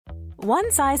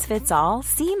One size fits all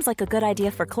seems like a good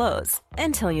idea for clothes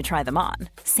until you try them on.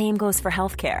 Same goes for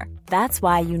healthcare. That's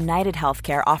why United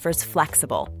Healthcare offers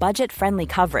flexible, budget-friendly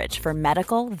coverage for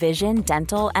medical, vision,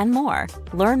 dental, and more.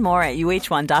 Learn more at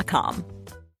uh1.com.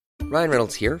 Ryan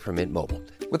Reynolds here from Mint Mobile.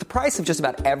 With the price of just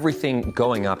about everything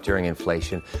going up during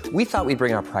inflation, we thought we'd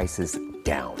bring our prices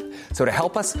down. So to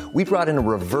help us, we brought in a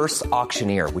reverse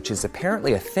auctioneer, which is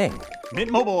apparently a thing.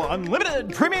 Mint Mobile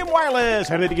Unlimited Premium Wireless.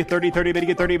 How to get 30, 30, bit to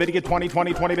get 30, bit to get 20,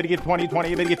 20, 20, bit to get 20,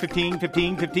 20, bit to get 15,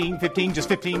 15, 15, 15, just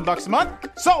 $15 a month?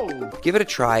 Sold! Give it a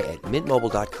try at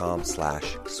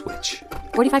mintmobile.com/switch.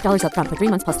 $45 up front for 3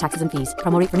 months plus taxes and fees.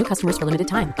 Promo rate for new customers for limited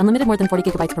time. Unlimited more than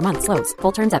 40 gigabytes per month. Slows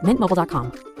full terms at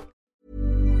mintmobile.com.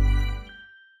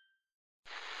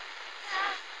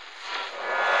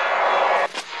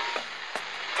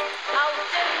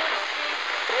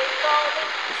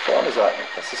 What is that?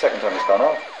 That's the second time it's gone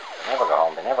off. They never go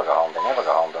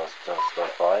home, those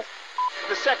boys.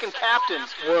 The second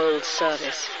captain's World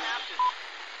Service.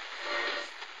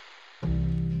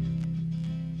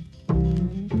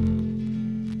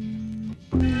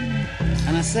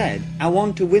 And I said, I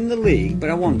want to win the league, but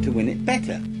I want to win it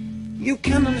better. You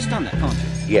can understand that, can't you?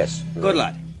 Yes. Good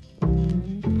lad.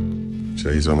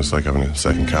 So he's almost like having a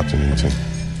second captain in the team.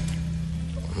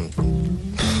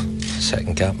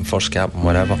 Second captain, first captain,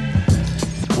 whatever.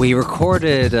 We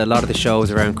recorded a lot of the shows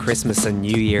around Christmas and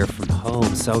New Year from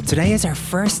home, so today is our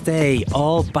first day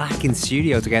all back in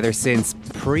studio together since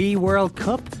pre-World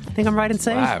Cup. I think I'm right in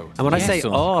saying. Wow. And when I say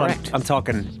son, all, correct. I'm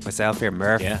talking myself here,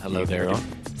 Murph. Yeah, hello there, Owen.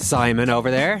 Simon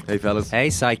over there. Hey, fellas. Hey,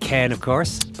 Cy Ken, of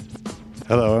course.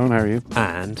 Hello, Owen. How are you?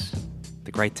 And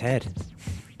the great Ted.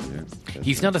 Yeah.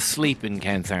 He's not asleep in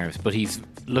Ken's arms, but he's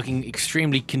looking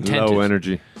extremely contented. Low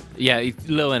energy. Yeah,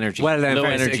 low energy. Well, low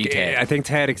first, energy Ted. I think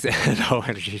Ted low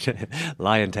energy.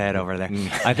 Lion Ted over there.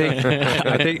 I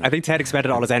think Ted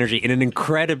expended all his energy in an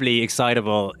incredibly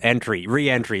excitable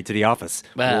re-entry to the office.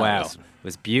 Well, wow, it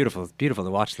was beautiful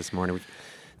to watch this morning.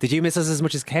 Did you miss us as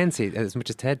much as as much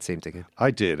as Ted seemed to?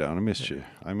 I did, and I missed you.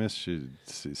 I missed you,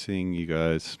 seeing you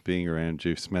guys, being around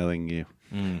you, smelling you.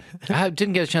 I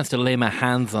didn't get a chance to lay my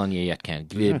hands on you yet, Ken.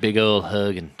 Give you a big old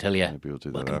hug and tell you, Maybe we'll do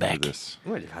that welcome after back. this.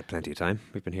 Well, you've had plenty of time.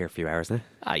 We've been here a few hours now.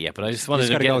 Ah, yeah, but I just wanted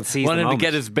just to gotta go and seize the wanted to moment.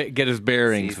 get his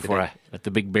bearings Seize the before day. I let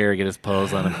the big bear get his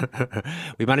paws on him.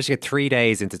 We managed to get 3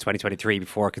 days into 2023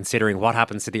 before considering what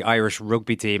happens to the Irish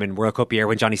rugby team in World Cup year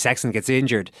when Johnny Sexton gets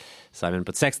injured, Simon.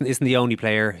 But Sexton isn't the only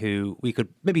player who we could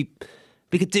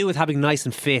do with having nice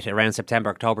and fit around September,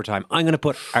 October time. I'm going to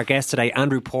put our guest today,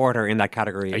 Andrew Porter, in that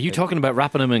category. Are you talking about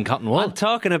wrapping him in cotton wool? I'm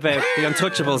talking about the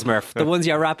untouchables, Murph. The ones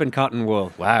you wrap in cotton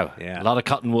wool. Wow. Yeah. A lot of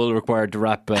cotton wool required to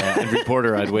wrap Andrew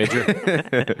Porter, I'd wager.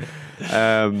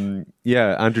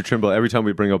 Yeah, Andrew Trimble, every time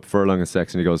we bring up Furlong and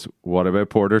Sexton, he goes, what about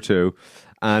Porter too?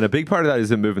 And a big part of that is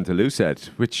him moving to loosehead,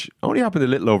 which only happened a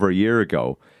little over a year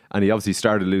ago. And he obviously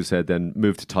started loosehead, then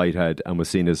moved to tight head and was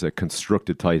seen as a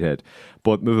constructed tight head.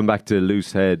 But moving back to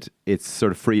loosehead, it's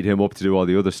sort of freed him up to do all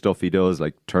the other stuff he does,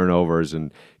 like turnovers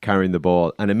and carrying the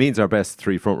ball. And it means our best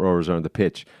three front rowers are on the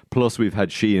pitch. Plus, we've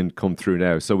had Sheehan come through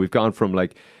now. So we've gone from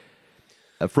like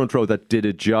a front row that did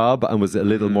a job and was a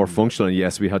little more functional. And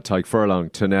yes, we had Tyke Furlong,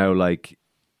 to now like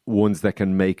ones that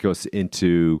can make us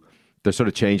into, they're sort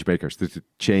of change makers to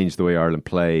change the way Ireland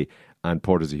play. And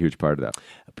Porter's a huge part of that.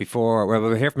 Before, well,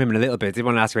 we'll hear from him in a little bit. I did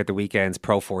want to ask about the weekend's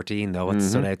Pro 14, though. What's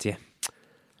stood out to you?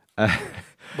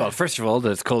 Well, first of all,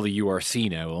 it's called the URC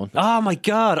now, Owen. Oh my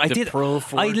God, Pro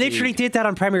 14. I literally did that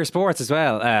on Premier Sports as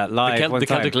well, live. The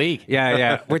Celtic League.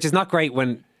 Yeah, which is not great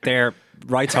when they're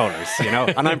rights holders, you know.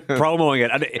 And I'm promoting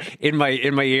it, and in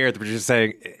my ear, they're just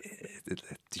saying,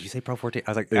 "Did you say Pro 14?"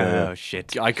 I was like, "Oh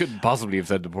shit!" I couldn't possibly have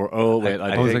said the poor. Oh wait,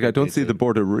 I was like, I don't see the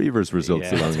Board of Reivers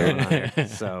results along there.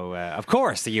 So, of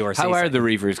course, the URC. How are the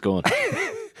Reivers going?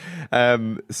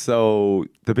 So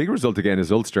the big result again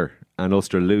is Ulster, and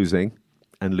Ulster losing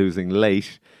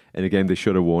late in a game they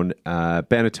should have won.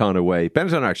 Benetton away.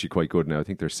 Benetton are actually quite good now. I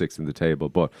think they're sixth in the table,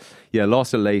 but yeah,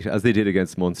 lost it late as they did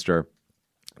against Munster.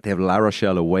 They have La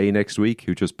Rochelle away next week,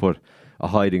 who just put a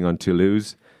hiding on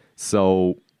Toulouse.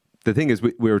 So the thing is,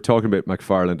 we were talking about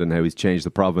McFarland and how he's changed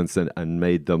the province and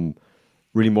made them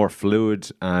really more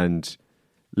fluid. And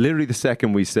literally the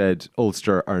second we said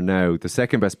Ulster are now the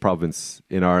second best province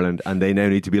in Ireland, and they now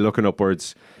need to be looking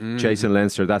upwards, chasing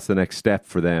Leinster. That's the next step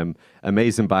for them.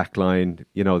 Amazing backline.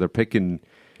 You know, they're picking...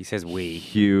 He says we.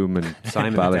 Hume and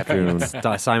Simon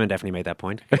Simon definitely made that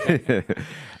point.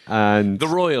 And the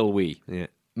royal we. Yeah.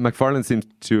 McFarland seems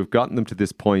to have gotten them to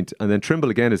this point, and then Trimble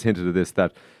again has hinted at this,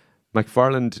 that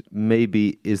McFarland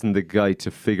maybe isn't the guy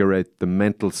to figure out the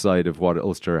mental side of what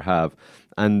Ulster have.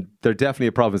 And they're definitely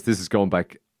a province. This is going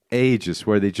back ages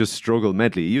where they just struggle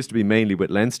mentally. It used to be mainly with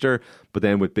Leinster, but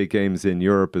then with big games in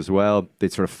Europe as well,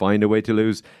 they'd sort of find a way to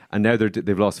lose. And now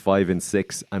they've lost 5 in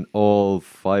 6, and all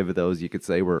 5 of those, you could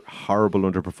say, were horrible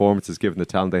underperformances given the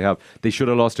talent they have. They should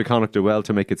have lost to Connacht well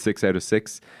to make it 6 out of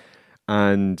 6.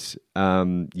 And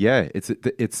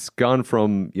it's gone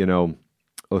from, you know,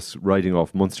 us writing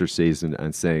off Munster's season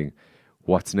and saying,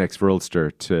 what's next for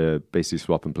Ulster, to basically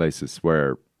swapping places,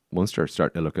 where Munster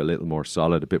starting to look a little more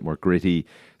solid, a bit more gritty,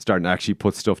 starting to actually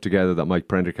put stuff together that Mike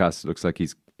Prendergast looks like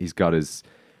he's got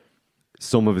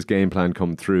some of his game plan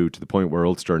come through, to the point where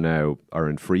Ulster now are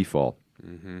in free fall.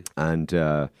 Mm-hmm.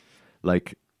 And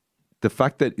like the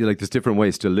fact that, like, there's different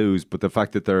ways to lose, but the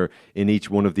fact that they're in each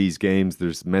one of these games,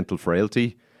 there's mental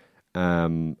frailty,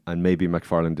 and maybe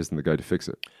McFarland isn't the guy to fix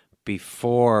it.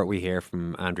 Before we hear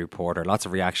from Andrew Porter, lots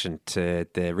of reaction to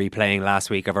the replaying last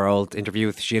week of our old interview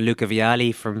with Gianluca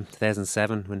Vialli from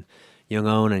 2007, when young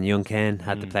Owen and young Ken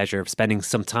had the pleasure of spending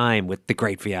some time with the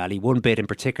great Vialli. One bit in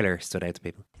particular stood out to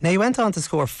people. Now, you went on to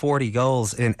score 40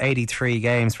 goals in 83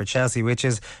 games for Chelsea, which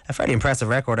is a fairly impressive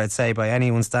record, I'd say, by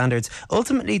anyone's standards.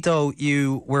 Ultimately, though,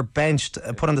 you were benched,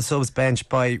 put on the subs bench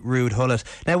by Ruud Gullit.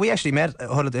 Now, we actually met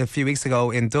Gullit a few weeks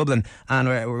ago in Dublin, and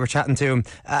we were chatting to him.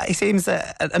 He seems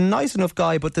a nice enough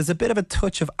guy, but there's a bit of a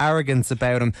touch of arrogance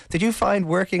about him. Did you find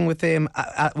working with him,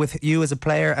 with you as a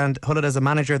player and Gullit as a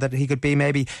manager, that he could be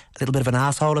maybe a little bit of an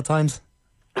asshole at times?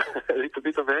 A little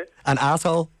bit of it? An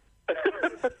asshole?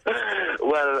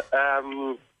 Well,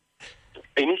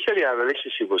 initially our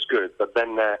relationship was good, but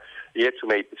then he had to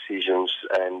make decisions,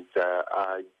 and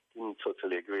I didn't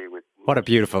totally agree with. What a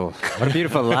beautiful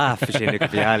laugh Gianluca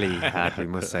Vialli had, we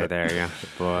must say there, yeah.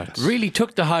 But really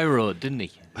took the high road, didn't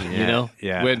he? Yeah, you know,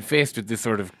 yeah. When faced with this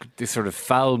sort of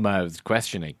foul-mouthed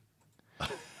questioning.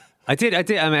 I did. I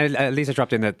mean, at least I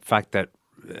dropped in the fact that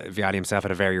Vialli himself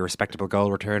had a very respectable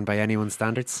goal return by anyone's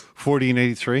standards. 40 in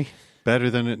 83, better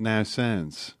than it now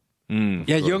sounds.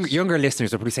 Yeah, younger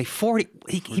listeners will probably say 40.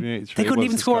 They couldn't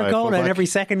even score a goal in every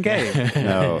second game.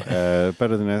 No,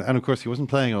 better than that. And of course, he wasn't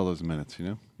playing all those minutes. You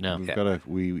know, no.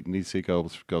 We need to see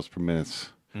goals per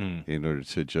minutes in order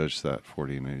to judge that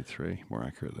 40 and 83 more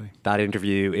accurately. That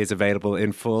interview is available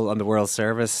in full on the World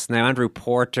Service. Now, Andrew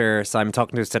Porter, Simon,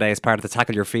 talking to us today as part of the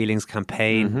Tackle Your Feelings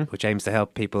campaign, which aims to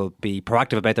help people be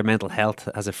proactive about their mental health,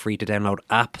 as a free to download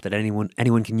app that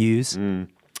anyone can use.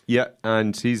 Yeah,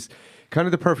 and he's kind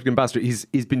of the perfect ambassador.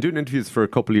 He's been doing interviews for a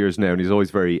couple of years now, and he's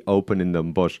always very open in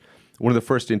them. But one of the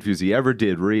first interviews he ever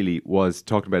did really was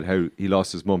talking about how he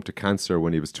lost his mum to cancer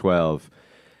when he was 12.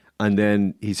 And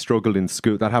then he struggled in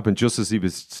school. That happened just as he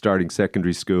was starting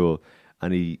secondary school,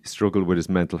 and he struggled with his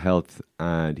mental health,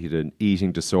 and he had an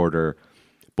eating disorder.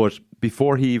 But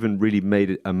before he even really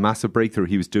made a massive breakthrough,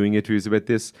 he was doing interviews about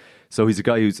this. So he's a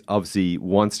guy who's obviously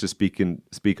wants to speak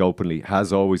openly,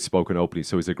 has always spoken openly.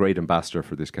 So he's a great ambassador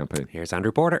for this campaign. Here's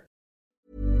Andrew Porter.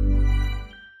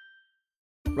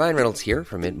 Ryan Reynolds here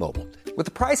from Mint Mobile. With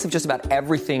the price of just about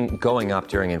everything going up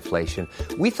during inflation,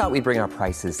 we thought we'd bring our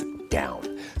prices down.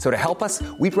 So to help us,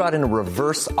 we brought in a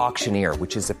reverse auctioneer,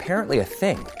 which is apparently a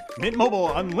thing. Mint Mobile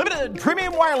Unlimited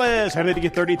Premium Wireless. How to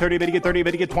get 30, 30, bit to get 30,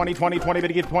 bit to get 20, 20, 20, bit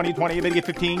to get 20, 20, bit to get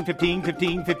 15, 15,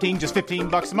 15, 15, just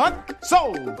 $15 a month?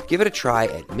 Sold! Give it a try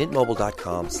at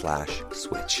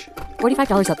mintmobile.com/switch.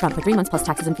 $45 up front for 3 months plus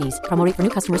taxes and fees. Promo rate for new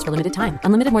customers for limited time.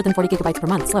 Unlimited more than 40 gigabytes per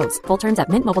month. Slows full terms at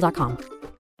mintmobile.com.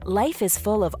 Life is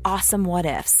full of awesome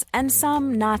what-ifs, and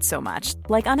some not so much,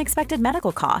 like unexpected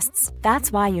medical costs.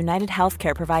 That's why United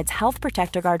Healthcare provides Health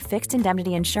Protector Guard fixed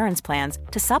indemnity insurance plans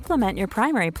to supplement your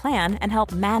primary plan and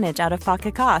help manage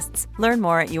out-of-pocket costs. Learn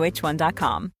more at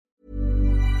uh1.com. Through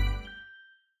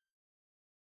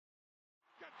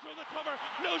the cover,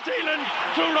 New Zealand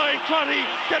through Ryan Crotty,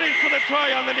 getting for the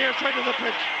try on the near side of the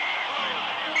pitch.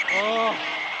 Oh,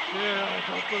 yeah, I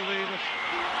don't believe it.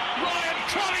 Ryan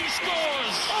Crotty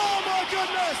scores! Oh my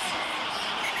goodness!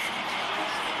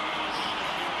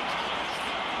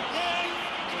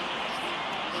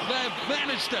 They've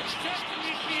managed it.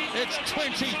 It's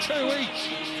 22 each.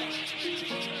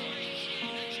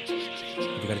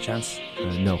 Have you got a chance?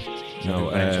 No.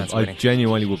 I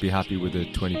genuinely would be happy with a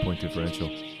 20-point differential.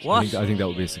 What? I think that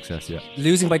would be a success, yeah.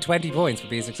 Losing by 20 points would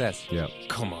be a success? Yeah.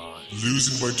 Come on.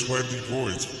 Losing by 20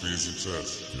 points would be a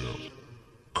success. Yeah.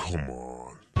 Come on.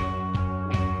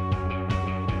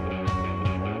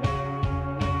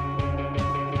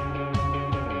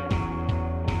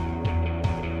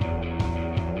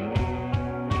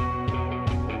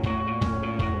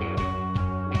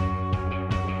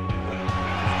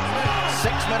 6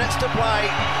 minutes to play.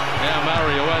 Now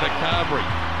Murray away to Carberry.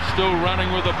 Still running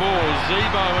with the ball.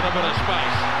 Zebo in a bit of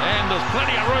space. And there's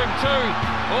plenty of room too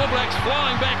All Blacks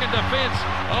flying back in defence.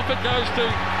 Off it goes to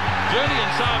Julian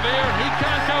Savir. He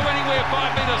can't go anywhere.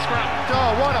 5 metre scrum.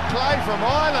 Oh, what a play from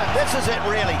Ireland. This is it,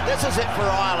 really. This is it for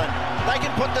Ireland. They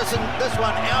can put this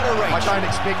one out of reach.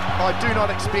 I do not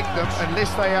expect them,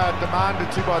 unless they are demanded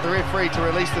to by the referee, to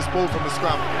release this ball from the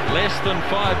scrum. Less than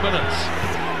 5 minutes.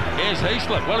 Here's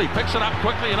Heaslip. Well, he picks it up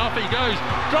quickly and off he goes.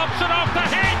 Drops it off to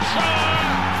Henshaw.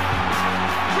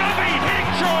 Robbie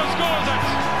Henshaw scores it.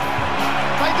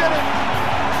 They did it.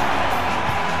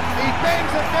 He bangs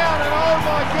it down, and oh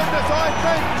my goodness, I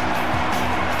think,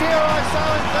 dare I say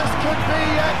it, this could be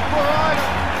it for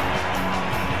Ireland.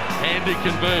 Handy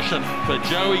conversion for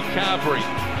Joey Carberry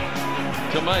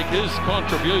to make his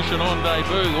contribution on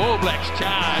debut. All Blacks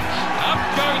charge. Up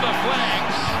go the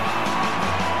flags.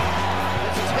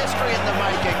 This is history in the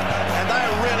making, and they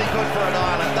are really good for an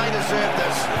Ireland. They deserve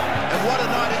this, and what a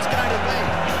night it's going to be.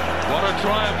 What a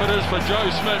triumph it is for Joe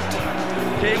Smith,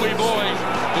 Kiwi boy,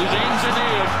 who's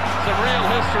engineered some real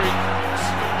history.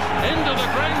 Into the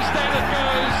grandstand it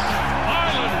goes.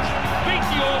 Ireland beat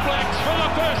the All Blacks for the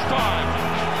first time.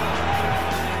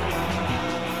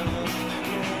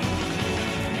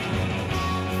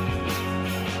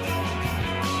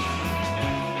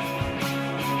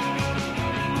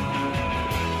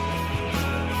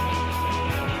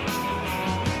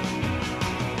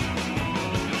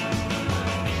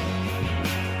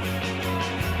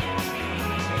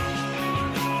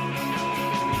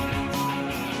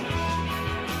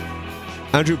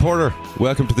 Andrew Porter,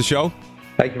 welcome to the show.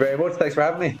 Thank you very much. Thanks for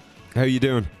having me. How are you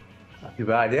doing? Not too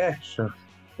bad, yeah. Sure.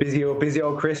 Busy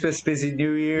old Christmas, busy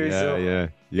New Year's. Yeah.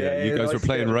 You guys were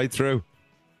playing right through.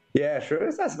 Yeah,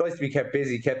 sure. That's nice to be kept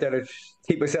busy,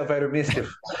 keep myself out of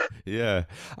mischief. Yeah.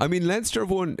 I mean, Leinster have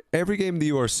won every game in the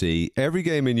URC, every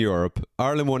game in Europe.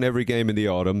 Ireland won every game in the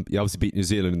autumn. You obviously beat New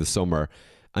Zealand in the summer.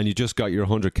 And you just got your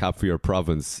 100 cap for your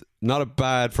province. Not a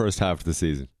bad first half of the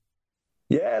season.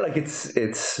 Yeah, like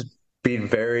it's been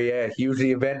very hugely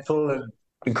eventful and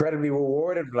incredibly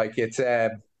rewarding. Like it's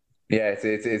an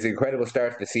incredible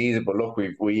start to the season. But look,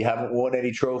 we haven't won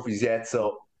any trophies yet,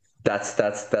 so that's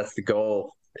the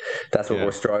goal. That's what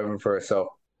we're striving for. So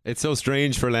it's so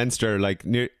strange for Leinster.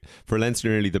 For Leinster,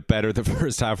 nearly the better the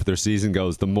first half of their season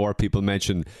goes, the more people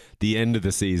mention the end of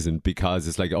the season, because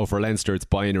it's like, for Leinster it's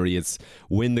binary. It's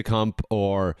win the comp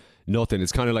or nothing.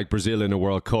 It's kind of like Brazil in a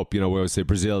World Cup. You know, where I say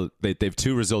Brazil, they've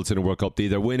two results in a World Cup. They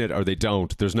either win it or they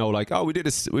don't. There's no like, we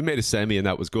made a semi and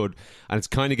that was good. And it's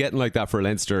kind of getting like that for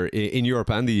Leinster in Europe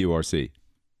and the URC.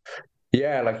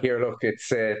 Yeah,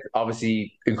 it's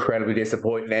obviously incredibly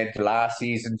disappointing end to last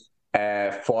season.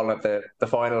 Falling at the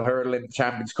final hurdle in the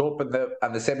Champions Cup and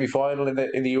the semi-final in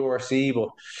the URC, but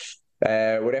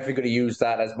we're definitely going to use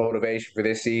that as motivation for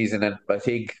this season. And I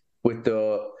think with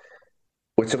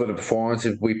some of the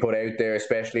performances we put out there,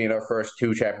 especially in our first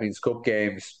two Champions Cup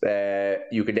games,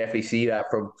 you can definitely see that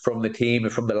from the team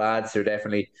and from the lads.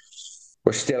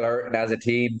 We're still hurting as a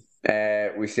team.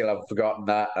 We still haven't forgotten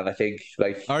that, and I think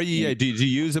do you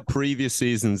use a previous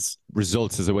season's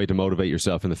results as a way to motivate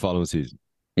yourself in the following season?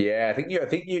 Yeah, I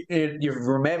think you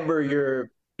remember your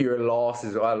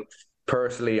losses. Well,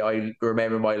 personally, I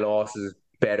remember my losses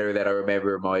better than I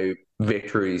remember my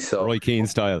victories. So Roy Keane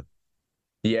style.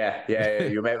 Yeah.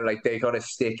 You remember, they kind of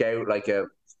stick out like a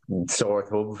sore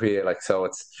thumb for you. So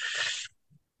it's.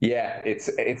 Yeah, it's.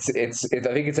 I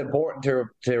think it's important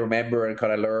to remember and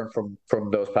kind of learn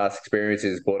from those past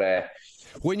experiences. But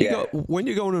when you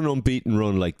go on an unbeaten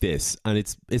run like this, and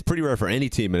it's pretty rare for any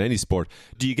team in any sport,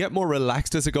 do you get more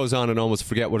relaxed as it goes on and almost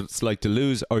forget what it's like to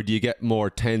lose, or do you get more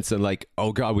tense and like,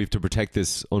 oh God, we have to protect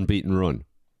this unbeaten run?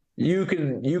 You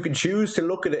can choose to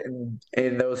look at it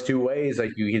in those two ways.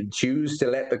 Like, you can choose to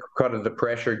let the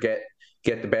pressure get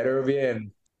the better of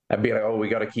you and be like, oh, we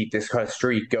got to keep this kind of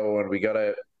streak going.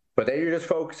 But then you're just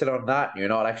focusing on that. You're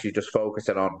not actually just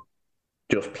focusing on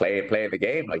just playing the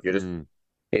game. Like, you're just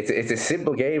it's a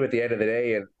simple game at the end of the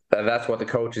day, and that's what the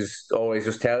coaches always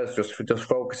just tell us. Just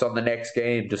focus on the next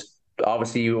game. Just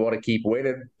obviously you want to keep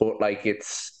winning, but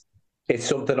it's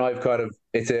something I've kind of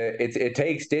it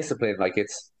takes discipline. Like,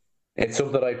 it's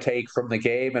something I take from the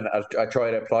game, and I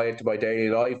try to apply it to my daily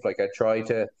life. Like, I try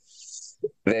to.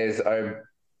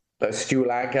 Stu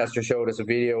Lancaster showed us a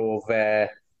video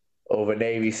of a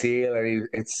Navy SEAL, and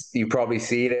you probably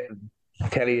seen it, and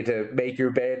telling you to make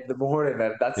your bed in the morning,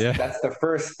 and that's the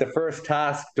first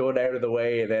task done out of the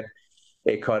way, and then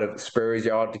it kind of spurs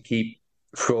you on to keep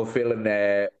fulfilling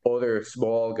other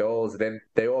small goals, and then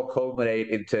they all culminate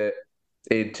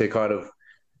into kind of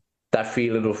that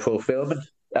feeling of fulfillment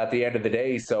at the end of the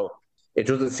day. So it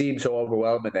doesn't seem so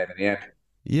overwhelming then in the end.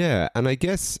 Yeah, and I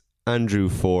guess, Andrew,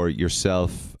 for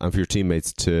yourself and for your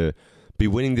teammates to be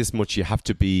winning this much, you have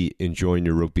to be enjoying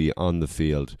your rugby on the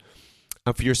field.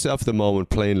 And for yourself at the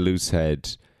moment, playing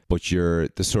loosehead, but you're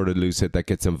the sort of loosehead that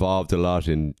gets involved a lot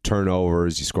in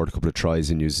turnovers. You scored a couple of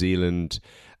tries in New Zealand.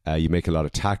 You make a lot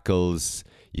of tackles.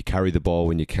 You carry the ball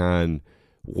when you can.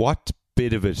 What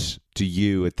bit of it do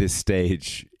you at this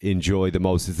stage enjoy the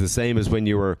most? Is it the same as when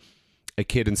you were a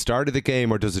kid and started the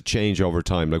game, or does it change over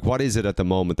time? Like, what is it at the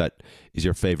moment that is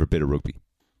your favourite bit of rugby?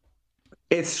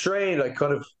 It's strange.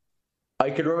 I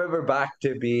can remember back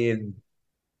to being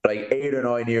like 8 or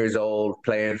 9 years old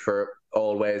playing for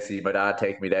Old Wesley. My dad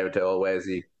taking me down to Old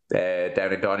Wesley,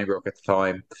 down in Donnybrook at the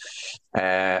time.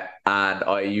 And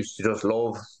I used to just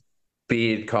love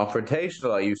being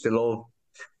confrontational. I used to love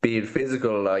being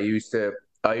physical. I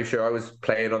was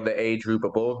playing on the age group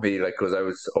above me, like, because I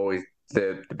was always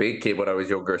the big kid when I was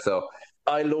younger. So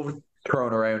I loved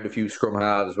throwing around a few scrum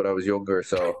halves when I was younger.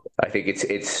 So I think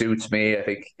it suits me. I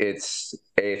think it's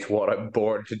what I'm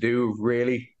born to do,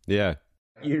 really. Yeah.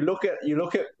 You look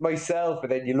at myself,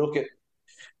 and then you look at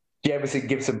Jemison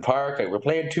Gibson Park. Like, we're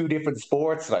playing two different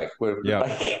sports. Like,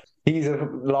 he's a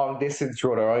long distance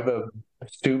runner. I'm a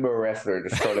sumo wrestler,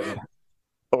 just trying to,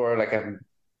 or like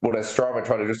with a strongman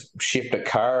trying to just shift a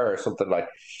car or something. Like,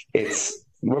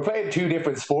 we're playing two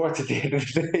different sports at the end of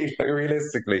the day, like,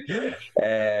 realistically.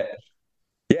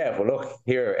 Yeah, well, look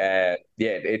here.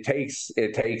 It takes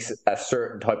a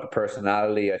certain type of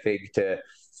personality, I think, to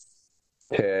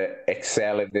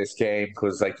excel in this game,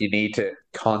 because like you need to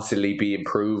constantly be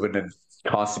improving and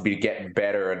constantly be getting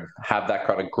better and have that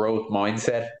kind of growth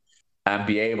mindset and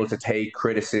be able to take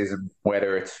criticism,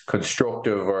 whether it's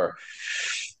constructive or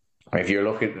if you're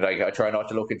looking, like, I try not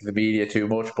to look into the media too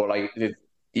much, but like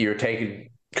you're taking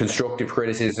constructive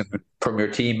criticism from your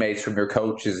teammates, from your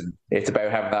coaches, and it's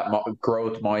about having that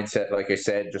growth mindset, like I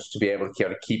said, just to be able to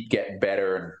kind of keep getting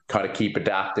better and kind of keep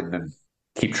adapting and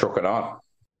keep trucking on.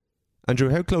 Andrew,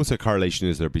 how close a correlation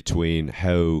is there between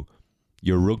how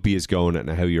your rugby is going and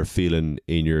how you're feeling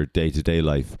in your day-to-day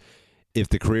life? If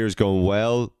the career is going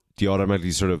well, do you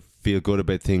automatically sort of feel good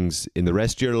about things in the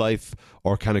rest of your life,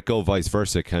 or can it go vice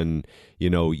versa? Can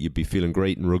you be feeling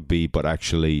great in rugby, but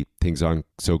actually things aren't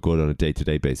so good on a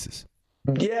day-to-day basis?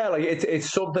 Yeah, like it's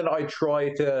something I try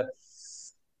to.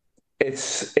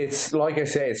 It's like I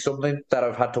say, it's something that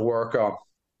I've had to work on.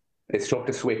 It's tough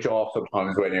to switch off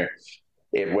sometimes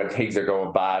when things are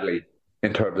going badly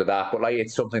in terms of that. But like,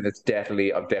 it's something I've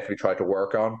definitely tried to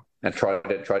work on and try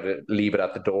to leave it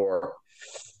at the door.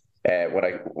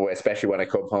 Especially when I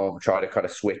come home, try to kind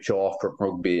of switch off from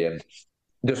rugby and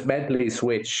just mentally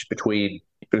switch between,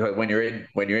 because when you're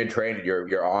in training,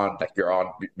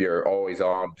 you're always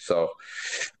on. So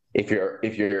if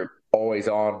you're always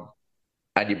on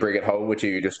and you bring it home with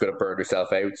you, you're just going to burn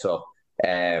yourself out. So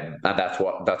and that's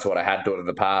what I had done in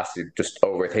the past, just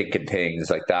overthinking things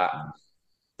like that. And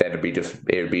then it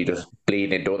would be just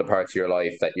bleeding into other parts of your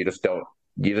life that you just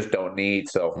don't need.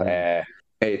 So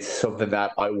it's something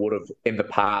that I would have in the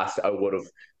past. I would have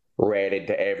read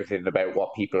into everything about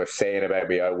what people are saying about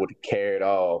me. I would have cared.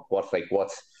 Oh, what's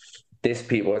this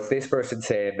person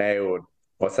saying now, and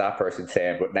what's that person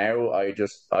saying? But now I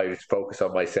just focus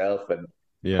on myself, and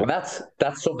that's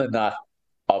something that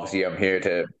obviously I'm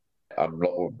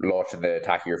launching the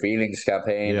Attack Your Feelings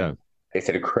campaign. Yeah. It's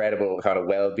an incredible kind of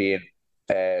well-being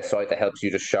site that helps you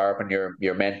to sharpen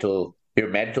your mental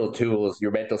tools,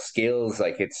 your mental skills.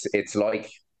 Like it's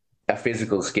like a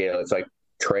physical skill. It's like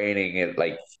training it,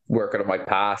 like working on my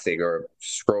passing or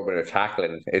scrubbing or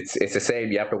tackling. It's the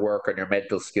same. You have to work on your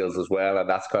mental skills as well, and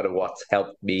that's kind of what's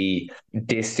helped me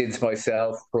distance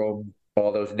myself from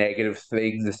all those negative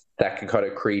things that can kind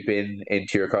of creep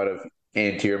into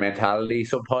your mentality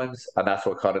sometimes. And that's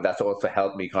also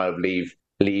helped me kind of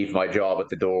leave my job at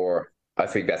the door. I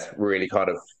think that's really kind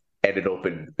of ended up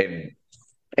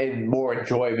in more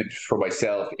enjoyment for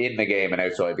myself in the game and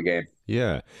outside the game.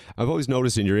 Yeah. I've always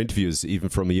noticed in your interviews, even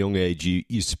from a young age,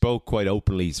 you spoke quite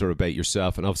openly sort of about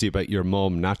yourself and obviously about your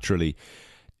mum naturally.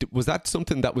 Was that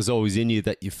something that was always in you,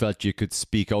 that you felt you could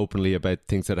speak openly about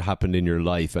things that happened in your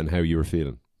life and how you were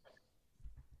feeling?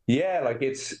 Yeah, like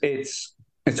it's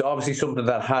obviously something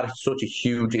that had such a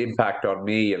huge impact on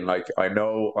me. And like, I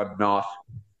know I'm not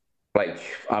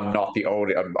the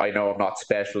only. I know I'm not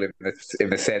special in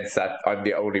the sense that I'm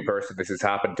the only person this has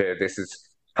happened to. This has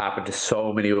happened to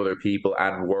so many other people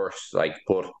and worse. Like,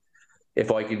 but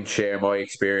if I can share my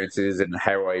experiences and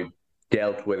how I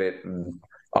dealt with it, and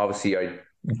obviously I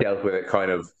dealt with it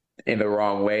kind of in the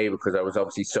wrong way because I was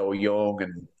obviously so young,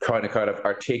 and trying to kind of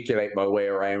articulate my way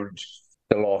around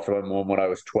the loss of my mum when I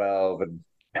was 12 and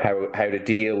how to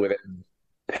deal with it and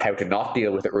how to not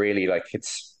deal with it, really. Like,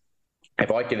 it's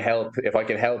if I can help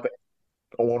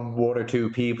one or two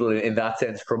people in that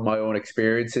sense from my own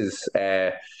experiences,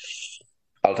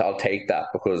 I'll take that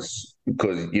because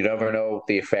you never know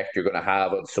the effect you're going to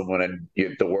have on someone, and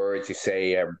the words you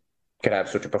say can have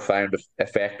such a profound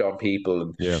effect on people.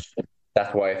 And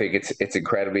that's why I think it's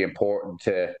incredibly important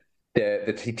to the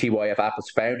TYF app was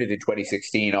founded in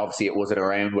 2016. Obviously, it wasn't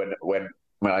around when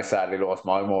I sadly lost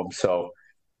my mum, so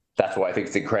that's why I think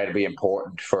it's incredibly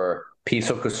important for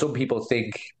people, because some people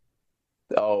think,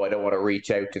 oh, I don't want to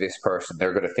reach out to this person.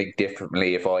 They're going to think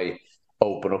differently if I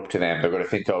open up to them. They're going to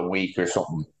think I'm weak or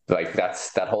something. Like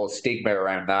that whole stigma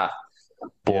around that.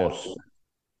 But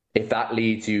if that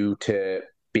leads you to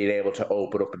being able to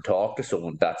open up and talk to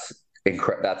someone, that's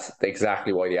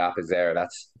exactly why the app is there.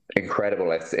 That's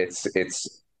incredible.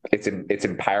 It's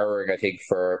empowering, I think,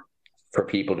 for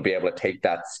people to be able to take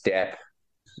that step,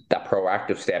 that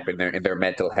proactive step in their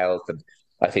mental health. And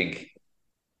I think,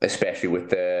 especially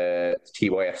with the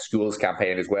TYF Schools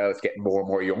campaign as well, it's getting more and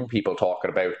more young people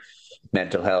talking about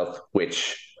mental health,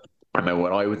 which I remember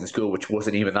when I was in school, which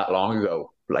wasn't even that long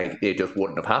ago, like it just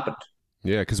wouldn't have happened.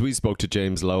 Yeah, because we spoke to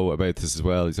James Lowe about this as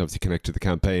well. He's obviously connected to the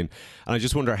campaign. And I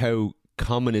just wonder, how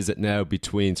common is it now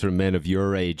between sort of men of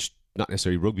your age, not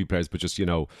necessarily rugby players, but just,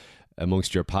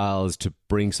 amongst your pals, to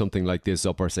bring something like this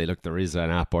up, or say, look, there is an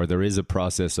app, or there is a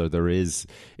process, or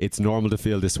it's normal to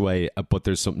feel this way, but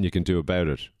there's something you can do about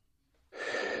it?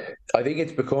 I think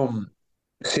it's become,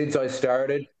 since I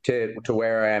started to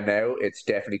where I am now, it's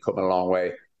definitely come a long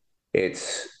way.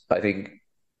 I think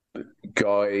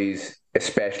guys,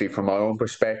 especially from my own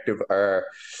perspective, are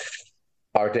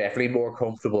definitely more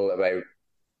comfortable about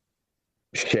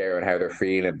sharing how they're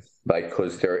feeling, like,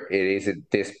 because it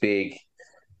isn't this big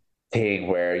thing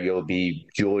where you'll be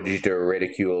judged or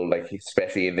ridiculed, like,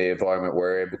 especially in the environment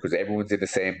we're in, because everyone's in the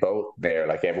same boat there,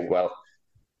 like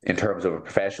in terms of a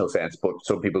professional sense, but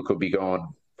some people could be going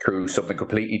through something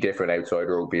completely different outside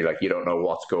rugby, like you don't know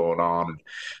what's going on. And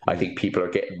I think people are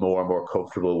getting more and more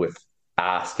comfortable with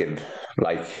asking,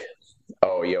 like,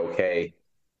 oh, are you okay?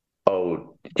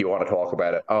 Oh, do you want to talk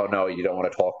about it? Oh, no, you don't want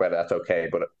to talk about it. That's okay.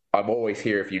 But I'm always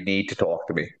here if you need to talk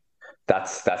to me.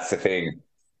 That's the thing.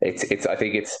 I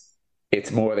think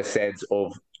it's more the sense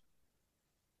of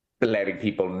letting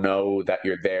people know that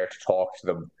you're there to talk to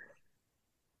them,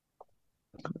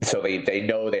 so they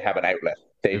know they have an outlet.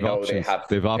 They know options.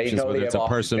 they have options, whether it's a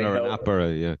person or an app or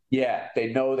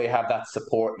they know they have that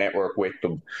support network with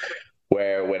them.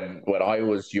 Where when I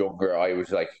was younger, I was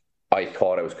like, I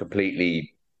thought I was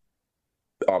completely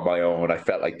on my own. I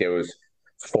felt like there was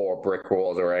 4 brick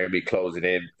walls around me closing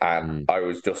in, and I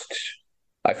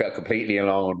felt completely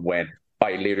alone when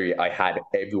I had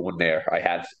everyone there. I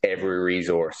had every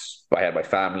resource. I had my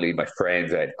family, my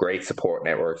friends. I had great support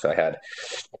networks.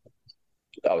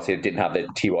 Obviously I didn't have the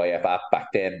TYF app back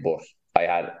then, but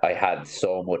I had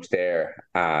so much there.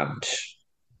 And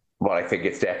but I think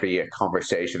it's definitely a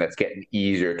conversation that's getting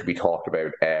easier to be talked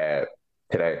about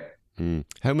today.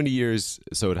 How many years,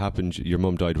 so it happened, your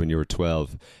mum died when you were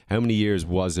 12. How many years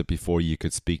was it before you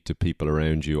could speak to people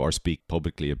around you or speak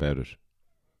publicly about it?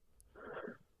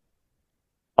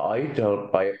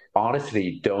 I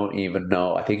honestly don't even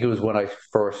know. I think it was when I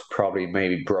first probably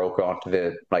maybe broke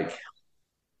onto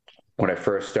when I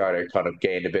first started, kind of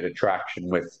gained a bit of traction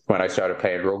with when I started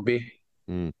playing rugby.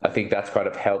 I think that's kind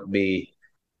of helped me.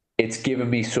 It's given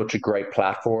me such a great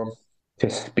platform to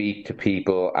speak to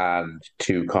people and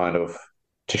to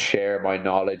share my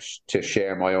knowledge, to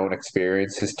share my own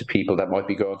experiences to people that might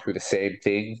be going through the same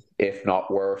thing, if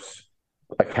not worse.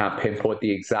 I can't pinpoint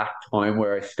the exact time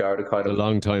where I started. A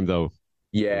long time though.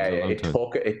 Yeah, it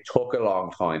took a long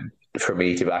time for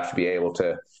me to actually be able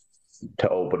to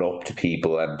open up to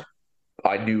people, and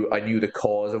I knew the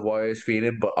cause of why I was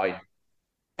feeling, but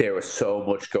there was so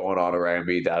much going on around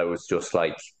me that it was just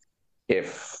like,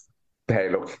 if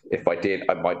I did,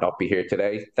 I might not be here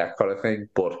today, that kind of thing.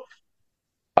 But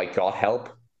I got help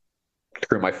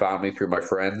through my family, through my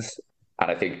friends. And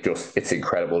I think it's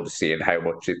incredible to see how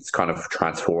much it's kind of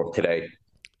transformed today.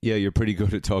 Yeah, you're pretty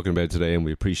good at talking about it today, and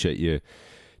we appreciate you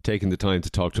taking the time to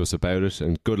talk to us about it.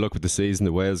 And good luck with the season,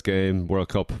 the Wales game, World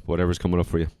Cup, whatever's coming up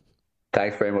for you.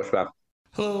 Thanks very much, man.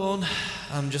 Hello, Owen.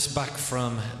 I'm just back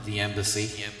from the embassy.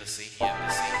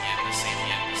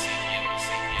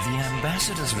 The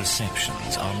ambassador's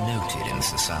receptions are noted in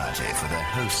society for their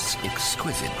host's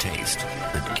exquisite taste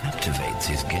that captivates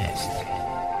his guests.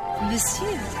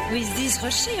 Monsieur, with this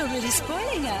rocher already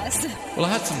spoiling us. Well, I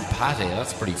had some pate,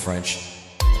 that's pretty French.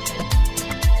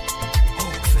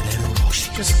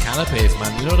 Just canapes,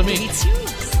 man, you know what I mean? It's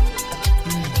yours.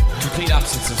 Complete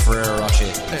absence of Ferrero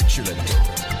Rocher. Excellent.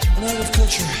 An out of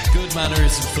culture, good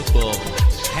manners and football.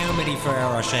 How many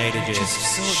Ferrero Rocher did you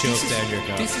shove down your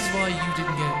coat? This is why you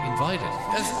didn't get invited.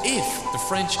 As if the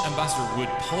French ambassador would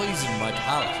poison my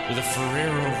palate with a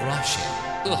Ferrero Rocher.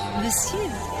 Ugh. Monsieur,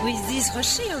 with this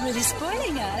Rocher already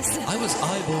spoiling us. I was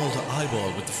eyeball to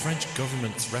eyeball with the French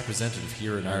government's representative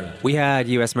here in Ireland. We had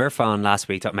US Murph on last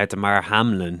week talking about Damar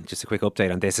Hamlin. Just a quick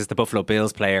update on this. This is the Buffalo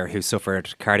Bills player who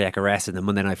suffered cardiac arrest in the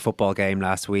Monday Night Football game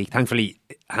last week. Thankfully,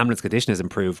 Hamlin's condition has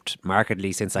improved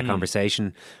markedly since that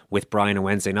conversation with Brian on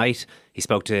Wednesday night. He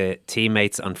spoke to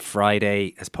teammates on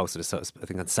Friday, as posted, I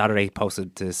think on Saturday,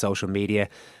 posted to social media,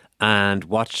 and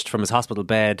watched from his hospital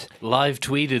bed. Live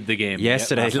tweeted the game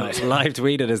yesterday. Live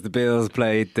tweeted as the Bills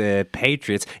played the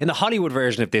Patriots. In the Hollywood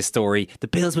version of this story, the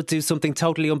Bills would do something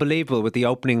totally unbelievable with the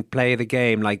opening play of the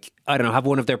game. Like, I don't know, have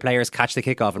one of their players catch the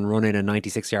kickoff and run in a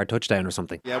 96-yard touchdown or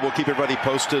something. Yeah, we'll keep everybody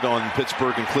posted on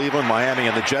Pittsburgh and Cleveland. Miami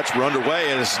and the Jets were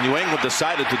underway as New England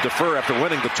decided to defer after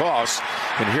winning the toss.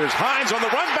 And here's Hines on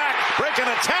the run back, breaking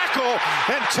a tackle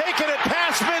and taking it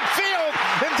past midfield.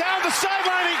 And down the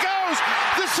sideline he goes.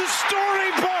 This is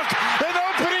storybook. An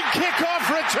opening kickoff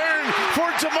return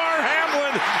for Damar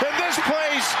Hamlin. And this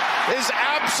place is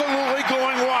absolutely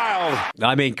going wild.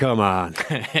 I mean, come on.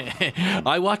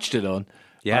 I watched it on.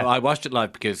 Yeah, I watched it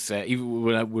live because even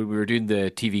when we were doing the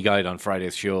TV guide on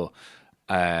Friday's show,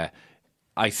 I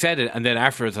said it, and then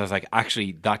afterwards I was like,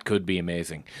 actually, that could be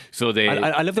amazing. So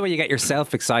I love the way you get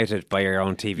yourself excited by your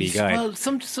own TV guide. Well,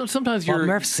 sometimes what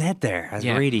Murph said there has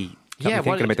really got me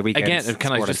thinking about the weekend. Again,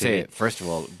 can I just say, first of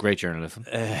all, great journalism,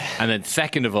 and then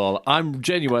second of all, I'm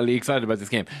genuinely excited about this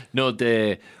game. No,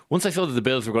 once I saw that the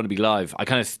Bills were going to be live, I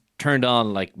kind of turned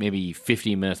on like maybe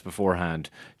 15 minutes beforehand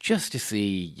just to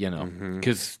see,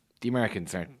 because the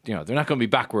Americans aren't, they're not going to be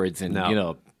backwards in,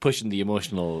 pushing the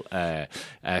emotional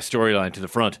storyline to the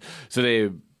front. So they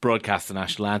broadcast the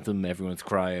national anthem, everyone's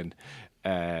crying,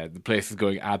 the place is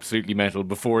going absolutely mental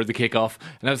before the kickoff,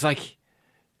 and I was like,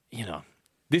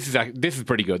 this is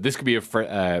pretty good. This could be a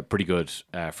pretty good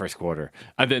first quarter.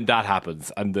 And then that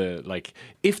happens. And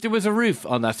if there was a roof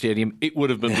on that stadium, it would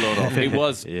have been blown off. It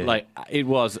was it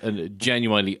was a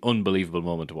genuinely unbelievable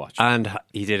moment to watch. And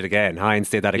he did it again. Hines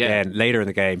did that again later in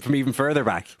the game, from even further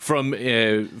back. From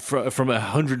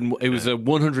 100, it was a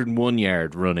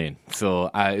 101-yard run in.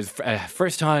 So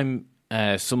first time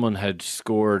someone had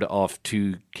scored off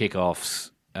two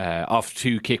kickoffs, off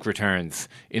two kick returns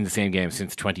in the same game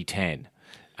since 2010.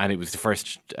 And it was the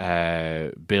first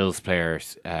Bills player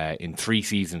in 3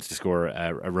 seasons to score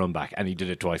a run back, and he did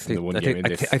it twice in the one game.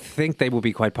 I think they will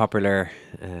be quite popular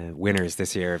winners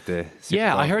this year of the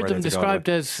Super Bowl. I heard them described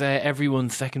as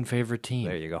everyone's second favourite team.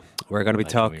 There you go. We're going to be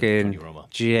talking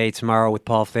GA tomorrow with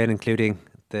Paul Flynn, including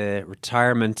the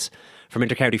retirement from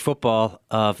intercounty football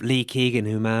of Lee Keegan,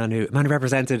 who man who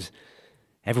represented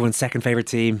everyone's second favourite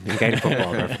team in Gaelic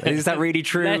football. Is that really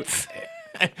true?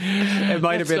 It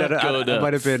might have been. It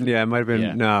might have been. Yeah, it might have been.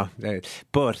 Yeah. No,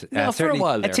 but for a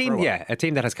while. A team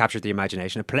that has captured the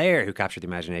imagination. A player who captured the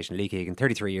imagination. Lee Keegan,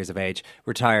 33 years of age,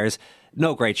 retires.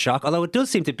 No great shock, although it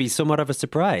does seem to be somewhat of a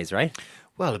surprise, right?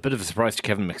 Well, a bit of a surprise to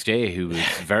Kevin McStay, who was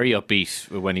very upbeat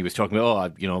when he was talking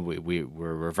about,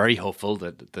 we're very hopeful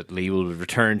that Lee will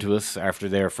return to us after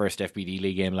their first FBD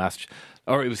League game it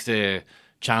was the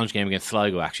challenge game against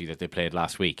Sligo, actually, that they played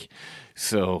last week.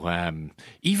 So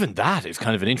even that is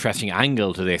kind of an interesting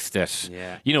angle to this, that,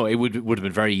 it would have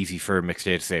been very easy for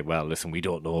McStay to say, well, listen, we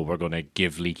don't know, we're going to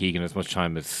give Lee Keegan as much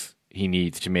time as he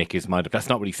needs to make his mind up. That's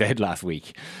not what he said last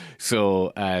week.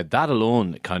 So that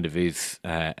alone kind of is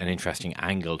an interesting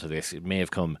angle to this. It may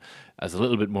have come as a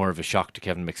little bit more of a shock to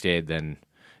Kevin McStay than,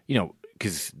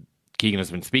 because Keegan has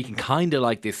been speaking kind of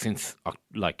like this since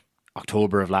September,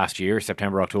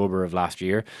 October of last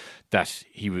year, that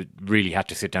he would really have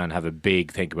to sit down and have a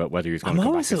big think about whether he's going to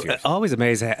come back this year. I'm always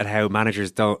amazed at how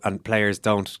managers and players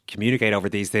don't communicate over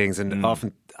these things, and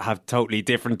often have totally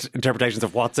different interpretations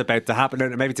of what's about to happen.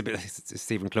 And maybe it's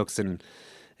Stephen Cluxton,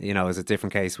 is a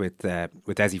different case with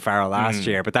Desi Farrell last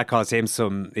year, but that caused him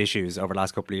some issues over the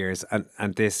last couple of years,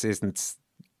 and this isn't.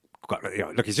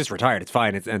 Look, he's just retired. It's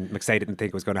fine. And McStay didn't think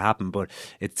it was going to happen, but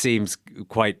it seems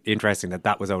quite interesting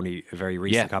that was only a very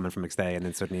recent comment from McStay, and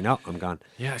then suddenly, no, I'm gone.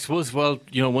 Yeah, I suppose. Well,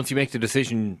 once you make the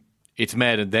decision, it's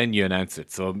made, and then you announce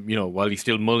it. So while he's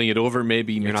still mulling it over,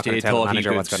 maybe you're not going to tell the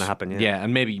manager what's going to happen. Yeah,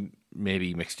 and maybe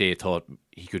McStay thought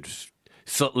he could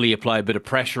subtly apply a bit of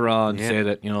pressure on, say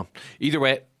that either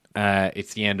way.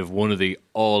 It's the end of one of the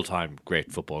all-time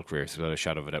great football careers, without a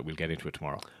shadow of a doubt. We'll get into it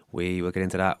tomorrow. We will get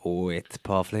into that with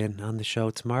Paul Flynn on the show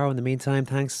tomorrow. In the meantime,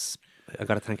 thanks. I've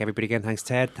got to thank everybody again. Thanks,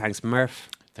 Ted. Thanks, Murph.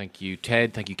 Thank you,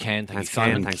 Ted. Thank you, Ken. Thank Thanks, you,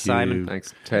 Simon. Ken. Thanks, Simon.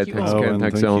 Thanks, Ted. Thank Thanks, you. Ken.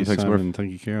 Thanks, Owen. Thanks, Simon. Murph.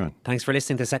 Thank you, Kieran. Thanks for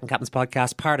listening to Second Captains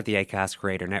Podcast, part of the Acast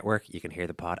Creator Network. You can hear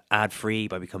the pod ad-free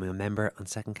by becoming a member on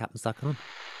secondcaptains.com.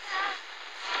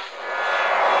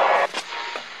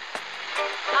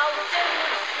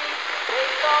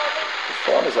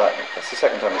 What one is that? That's the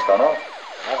second time it's gone off.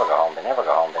 They never go home, they never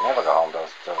go home, they never go home, those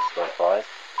boys.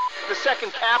 The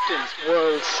Second Captains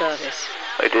World Service.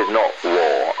 It is not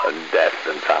war and death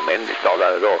and famine. It's not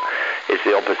that at all. It's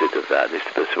the opposite of that. It's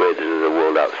to persuade us of the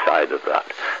world outside of that.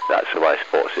 That's why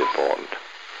sport's important.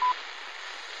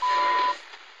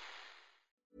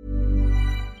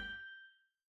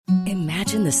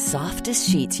 Imagine the softest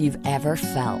sheets you've ever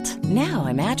felt. Now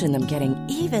imagine them getting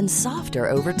even softer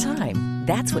over time.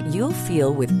 That's what you'll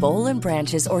feel with Boll &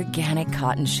 Branch's organic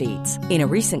cotton sheets. In a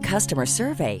recent customer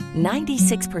survey,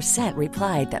 96%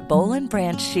 replied that Boll &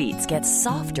 Branch sheets get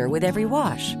softer with every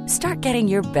wash. Start getting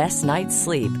your best night's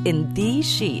sleep in these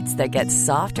sheets that get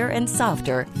softer and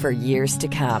softer for years to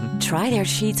come. Try their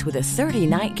sheets with a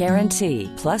 30-night guarantee.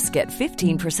 Plus, get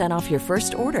 15% off your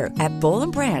first order at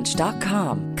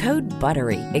bollandbranch.com. Code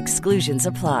BUTTERY. Exclusions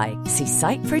apply. See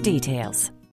site for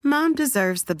details. Mom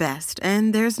deserves the best,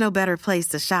 and there's no better place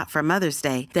to shop for Mother's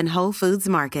Day than Whole Foods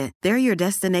Market. They're your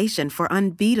destination for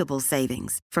unbeatable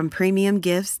savings, from premium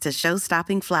gifts to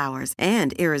show-stopping flowers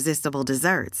and irresistible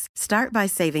desserts. Start by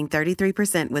saving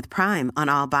 33% with Prime on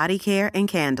all body care and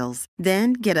candles.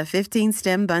 Then get a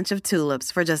 15-stem bunch of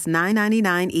tulips for just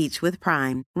 $9.99 each with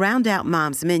Prime. Round out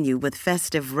Mom's menu with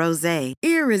festive rosé,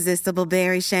 irresistible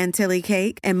berry chantilly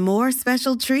cake, and more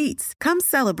special treats. Come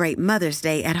celebrate Mother's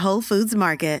Day at Whole Foods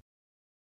Market.